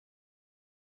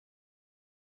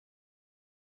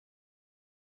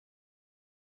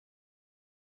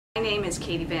My name is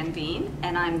Katie Van Veen,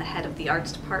 and I'm the head of the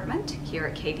arts department here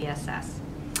at KDSS.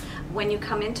 When you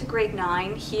come into grade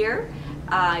 9 here,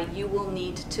 you will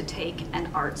need to take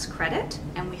an arts credit,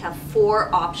 and we have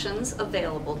 4 options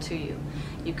available to you.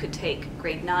 You could take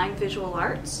grade 9 visual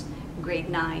arts, grade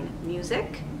 9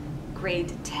 music,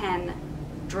 grade 10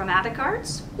 dramatic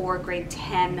arts, or grade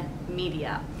 10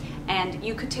 media. And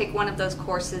you could take one of those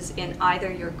courses in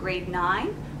either your grade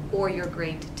 9 or your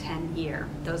grade 10 year.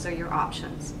 Those are your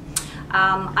options.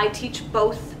 I teach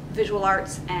both visual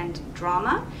arts and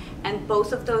drama, and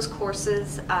both of those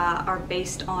courses are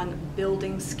based on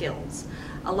building skills.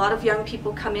 A lot of young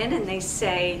people come in and they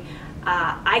say,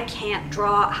 I can't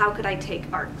draw, how could I take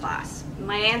art class?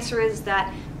 My answer is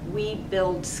that we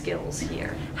build skills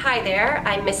here. Hi there,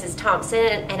 I'm Mrs. Thompson,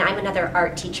 and I'm another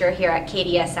art teacher here at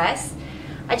KDSS.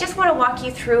 I just want to walk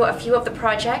you through a few of the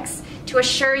projects to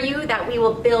assure you that we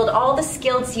will build all the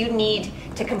skills you need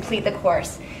to complete the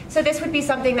course. So this would be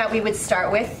something that we would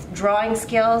start with, drawing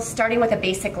skills, starting with a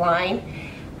basic line.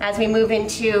 As we move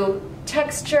into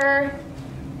texture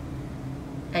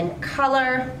and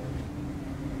color,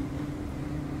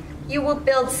 you will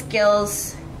build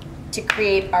skills to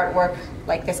create artwork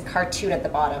like this cartoon at the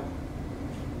bottom.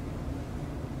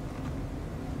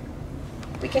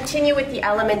 We continue with the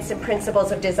elements and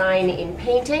principles of design in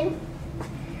painting,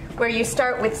 where you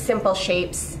start with simple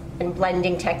shapes and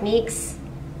blending techniques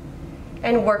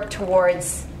and work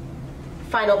towards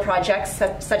final projects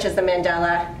such as the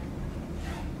mandala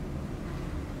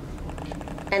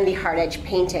and the hard edge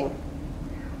painting.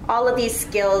 All of these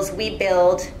skills we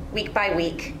build week by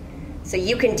week, so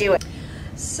you can do it.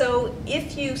 So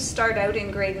if you start out in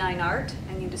grade 9 art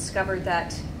and you discover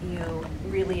that you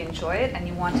really enjoy it and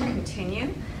you want to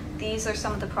continue, these are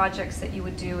some of the projects that you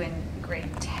would do in grade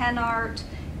 10 art,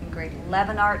 in grade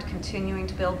 11 art, continuing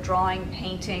to build drawing,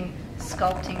 painting,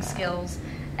 sculpting skills.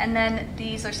 And then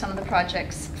these are some of the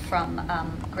projects from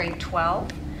grade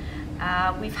 12.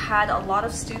 We've had a lot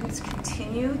of students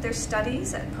continue their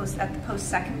studies at the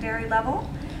post-secondary level.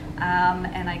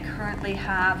 And I currently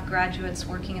have graduates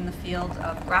working in the field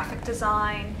of graphic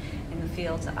design, in the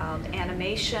fields of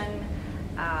animation,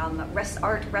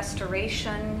 art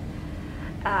restoration,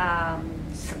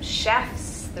 some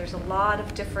chefs. There's a lot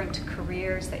of different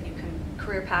career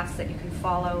paths that you can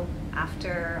follow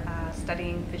after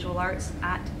studying visual arts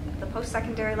at the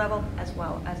post-secondary level as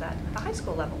well as at the high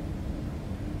school level.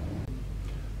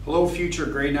 Hello, future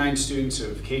grade 9 students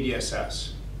of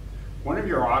KDSS. One of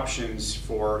your options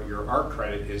for your art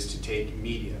credit is to take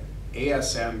media,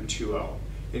 ASM 2L.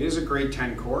 It is a grade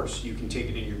 10 course. You can take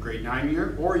it in your grade 9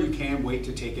 year, or you can wait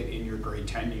to take it in your grade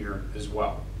 10 year as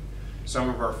well. Some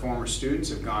of our former students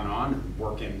have gone on and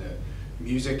work in the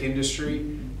music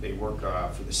industry. They work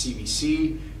for the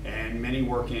CBC, and many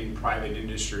work in private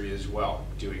industry as well,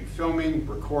 doing filming,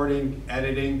 recording,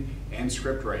 editing, and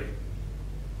script writing.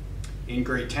 In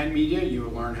grade 10 media, you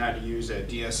will learn how to use a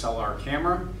DSLR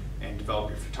camera and develop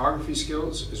your photography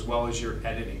skills as well as your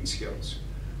editing skills.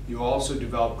 You will also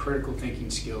develop critical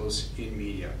thinking skills in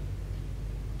media.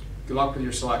 Good luck with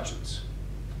your selections.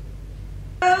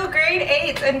 Hello grade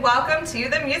 8s, and welcome to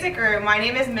the music room. My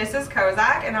name is Mrs.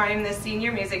 Kozak and I am the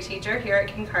senior music teacher here at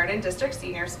Kincardine District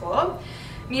Senior School.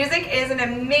 Music is an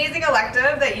amazing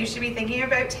elective that you should be thinking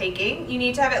about taking. You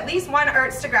need to have at least 1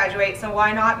 arts to graduate, so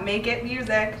why not make it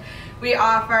music? We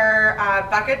offer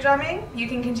bucket drumming. You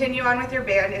can continue on with your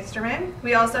band instrument.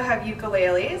 We also have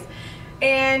ukuleles.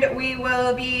 And we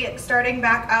will be starting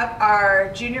back up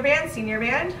our junior band, senior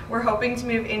band. We're hoping to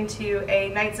move into a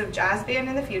Knights of Jazz band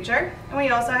in the future. And we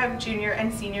also have junior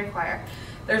and senior choir.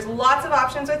 There's lots of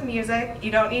options with music.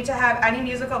 You don't need to have any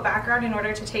musical background in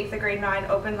order to take the grade 9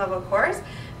 open level course.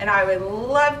 And I would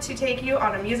love to take you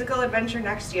on a musical adventure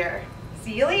next year.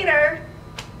 See you later.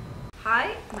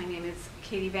 Hi, my name is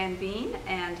Katie Van Veen,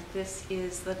 and this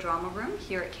is the drama room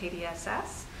here at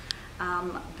KDSS.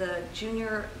 The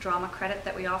junior drama credit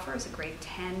that we offer is a grade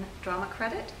 10 drama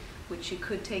credit, which you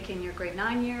could take in your grade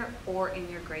 9 year or in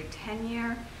your grade 10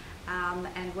 year.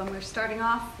 And when we're starting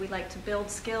off, we like to build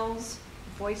skills,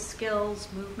 voice skills,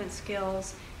 movement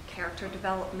skills, character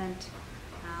development,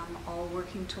 all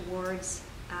working towards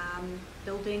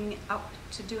building up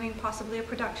to doing possibly a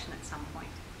production at some point.